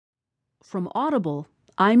From Audible,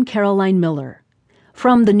 I'm Caroline Miller.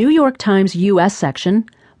 From the New York Times U.S. section,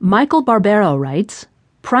 Michael Barbaro writes,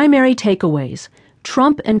 Primary Takeaways: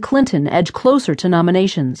 Trump and Clinton edge closer to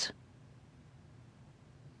nominations.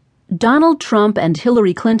 Donald Trump and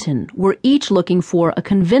Hillary Clinton were each looking for a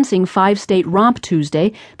convincing five-state romp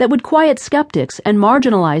Tuesday that would quiet skeptics and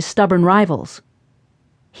marginalize stubborn rivals.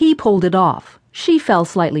 He pulled it off. She fell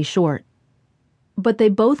slightly short. But they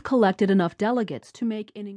both collected enough delegates to make an